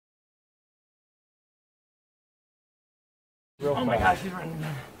Real oh my fast. gosh, he's running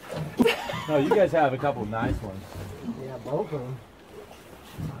down. No, you guys have a couple nice ones. Yeah, both of them.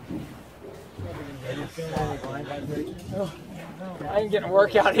 I ain't getting a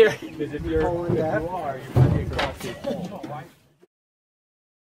workout here. Because if you are, you might be across the pole.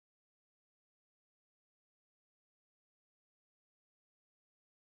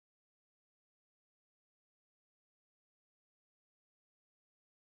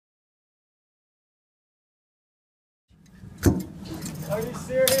 Are you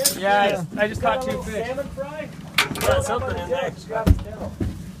serious? Yeah, I just caught 2 fish. Salmon fry? Got something in there.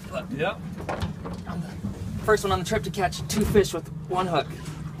 Yep. First one on the trip to catch 2 fish with 1 hook.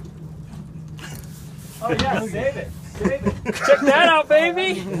 Oh yeah, save it. Save it. Check that out,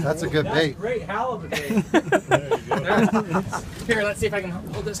 baby! That's a good bait. Great halibut bait. Here, let's see if I can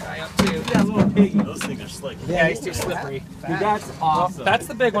hold this guy up too. Yeah, little piggy. Those things are slick. Yeah, he's too slippery. Dude, that's awesome. That's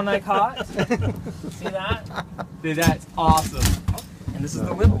the big one I caught. See that? Dude, that's awesome. And this is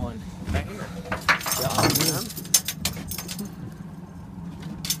the little one right here.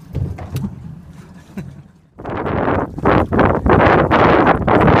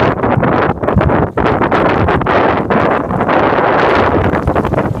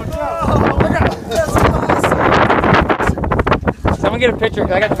 Someone get a picture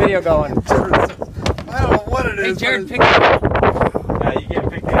because I got the video going. I don't know what it Hey, is. Jared, pick it up. Yeah, you get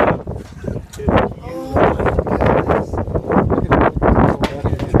picked up.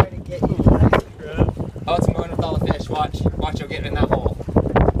 Oh, it's moving with all the fish. Watch, you'll get in that hole.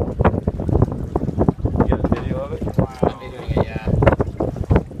 Get a video of it? I'm videoing it, yeah.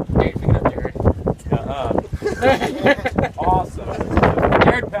 Hey, pick it up, Jared. Awesome.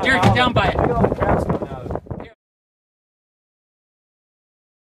 Jared, get down by it. Look at all the crabs coming out of it.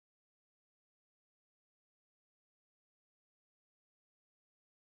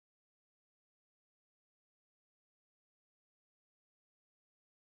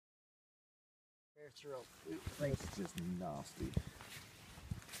 It's just nasty.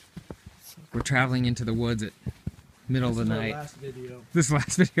 We're traveling into the woods at middle of the night. Last video. This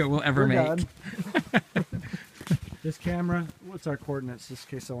last video we'll ever make. Done. This camera, what's our coordinates just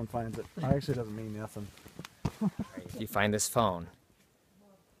in case someone finds it? It actually doesn't mean nothing. If you find this phone,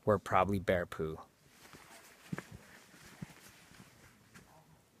 we're probably bear poo.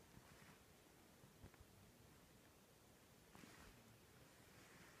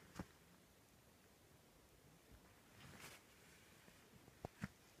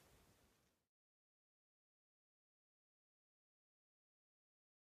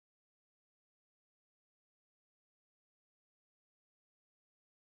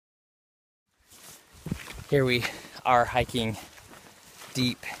 Here we are hiking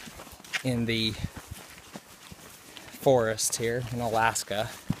deep in the forest here in Alaska.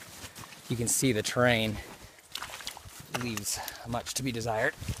 You can see the terrain leaves much to be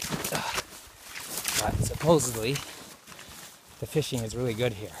desired. But supposedly the fishing is really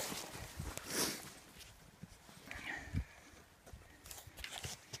good here.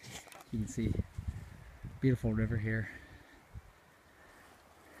 You can see beautiful river here.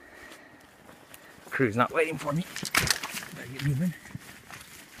 Crew's not waiting for me. Better get moving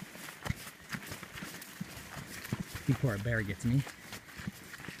before a bear gets me.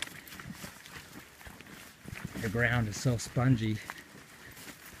 The ground is so spongy.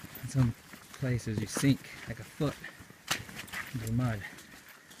 In some places you sink like a foot into the mud.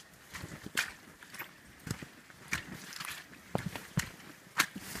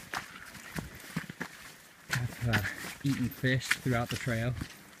 I've eaten fish throughout the trail.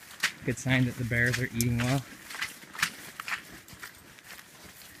 Good sign that the bears are eating well.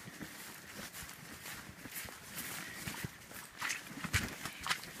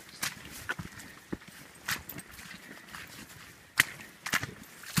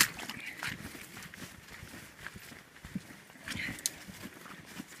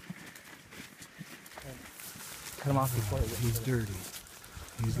 Cut him off before He's dirty.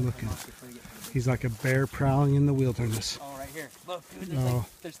 He's looking. He's like a bear prowling in the wilderness. Oh, right here. Look, dude,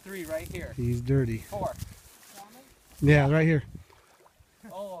 there's 3 right here. He's dirty. 4. Yeah, right here.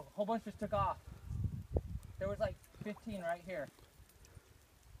 Oh, a whole bunch just took off. There was like 15 right here.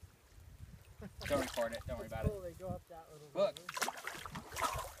 Don't record it. Don't worry about it. Look.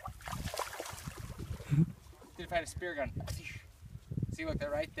 Dude, if I had a spear gun. See, look, they're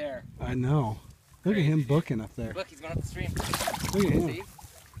right there. I know. Look at him booking up there. Look, he's going up the stream. Look at him. See?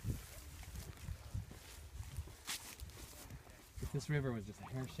 If this river was just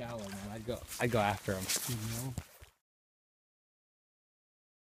a hair shallow, man, I'd go after him. You know?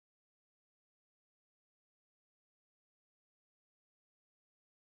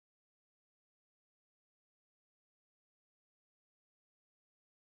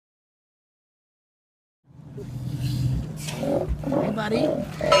 Hey, buddy.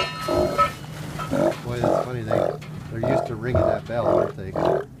 Boy, that's funny. They're used to ringing that bell, aren't they?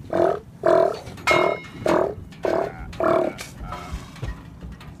 What's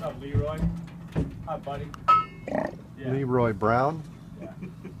up, Leroy? Hi, buddy. Yeah. Leroy Brown. Yeah.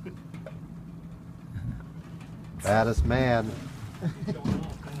 Baddest man.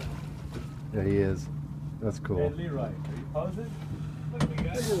 Yeah, he is. That's Hey, cool. Leroy, are you posing? Look at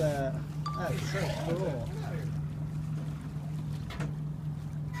that. That's so cool.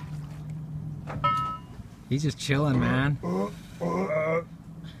 He's just chilling, man.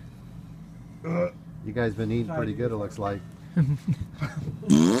 You guys been eating pretty good, it looks like.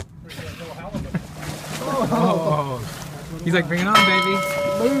 Oh. He's like, bring it on, baby.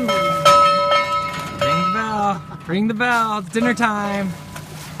 Ring the bell. Ring the bell. It's dinner time.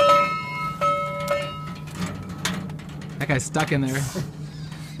 That guy's stuck in there.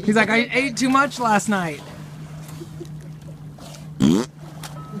 He's like, I ate too much last night.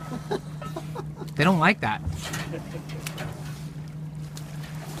 They don't like that.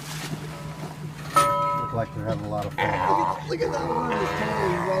 Look like they're having a lot of fun. Look at that one. His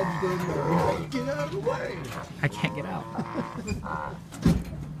tail wedged in there. Get out of the way. I can't get out.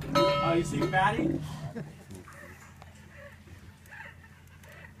 Oh, you see Fatty?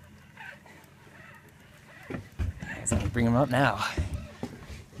 So bring him up now.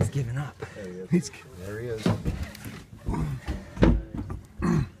 He's giving up. There he is. There he is.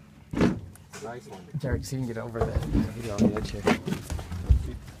 Nice one. Derek, see if you can get over the video on the edge here. Can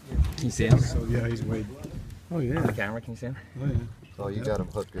you see him? So yeah, he's weighed. Oh yeah. On the camera, can you see him? Oh yeah. So you got him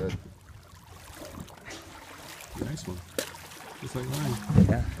hooked good. Nice one. Just like mine.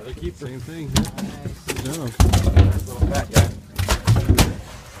 Yeah. Another keeper. Same thing. Good job. Little fat guy.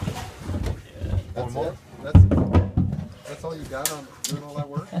 That's it? That's all you got on doing all that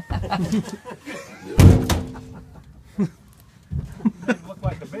work? Didn't look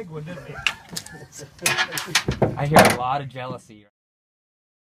like the big one, didn't he? I hear a lot of jealousy.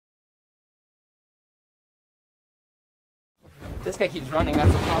 This guy keeps running,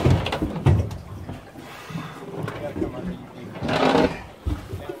 that's the problem.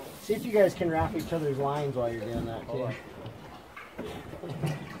 See if you guys can wrap each other's lines while you're doing that too.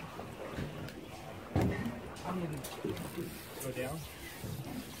 Go down.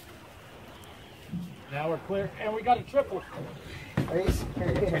 Now we're clear, and we got a triple. Okay,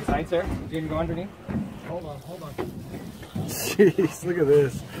 sides there. Do you go underneath? Hold on. Jeez, look at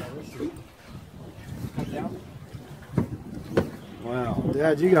this. Come down. Wow.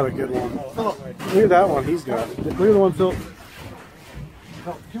 Dad, you got a good one. Look at that one he's got. Look at the one Phil.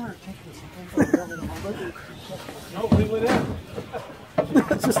 No, leave it in.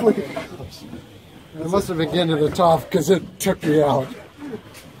 Just look at It must have been getting to the top because it took me out.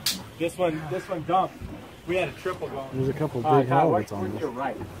 This one dumped. We had a triple going. There's a couple big halibuts on You're this.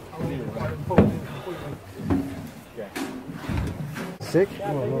 right. Okay. Sick?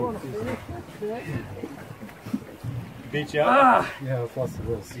 Beat you up. Yeah, plus a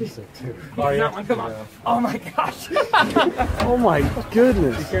little seasick too. Oh, yeah. That one, come on. Oh my gosh. Oh my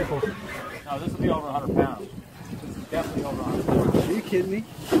goodness. Be careful. No, this will be over 100 pounds. This is definitely over 100 pounds. Are you kidding me?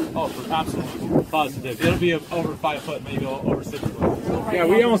 Oh, for absolutely positive. It'll be over 5 foot, maybe over 6 foot. Yeah,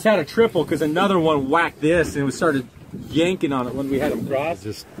 we almost had a triple because another one whacked this and we started yanking on it when we had them cross.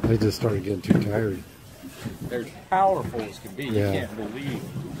 They just started getting too tired. They're powerful as can be. Yeah. You can't believe.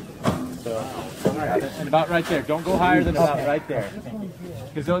 So, all right, and about right there. Don't go higher than about right there.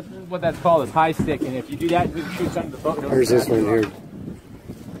 Because what that's called is high stick, and if you do that, you can shoot something to the boat. There's this one here.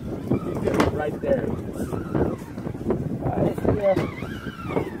 Right there.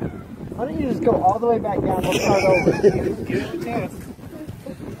 Why don't you just go all the way back down? We'll start over. Give it a chance.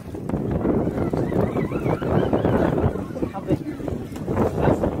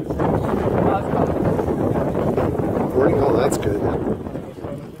 Oh, that's good.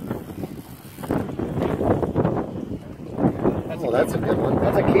 Oh, that's a good one.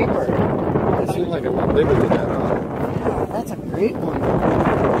 That's a keeper. It seemed like a little bigger than that. That's a great one.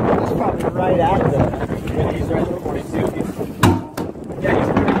 That's probably right at the. He's right at 42. Yeah, he's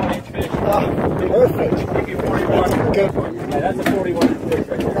a 41-inch fish. Oh, perfect. Give you 41. That's a good one. Yeah, that's a 41-inch fish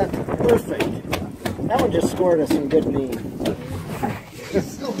right there. That's perfect. That one just scored us some good meat.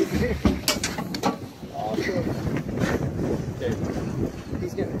 He's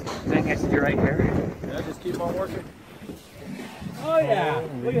gonna hang next to you right here. Yeah, just keep on working. Oh yeah,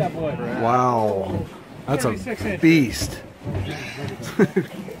 look at that boy. Wow. That's a 36 inches. beast.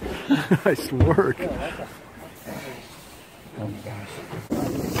 Nice work.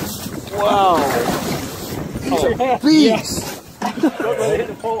 Wow. Oh, Beast. don't let it hit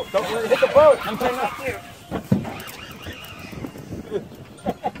the pole. Don't let it hit the boat. I'm trying not to.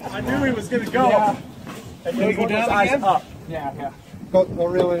 I knew he was going to go. Yeah. And he go down eyes up. Yeah, yeah. Don't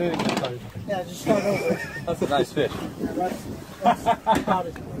reel it in. Yeah, just start over. That's a nice fish. Yeah, that's about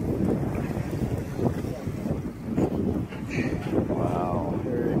it. Wow,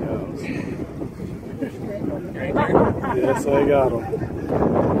 there he goes. Yes, I got him.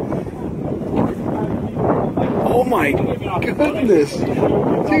 Oh my goodness!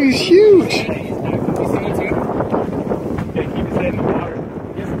 Dude, he's huge!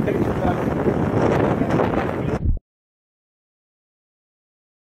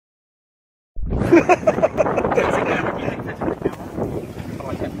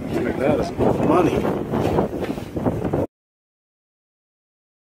 That is money.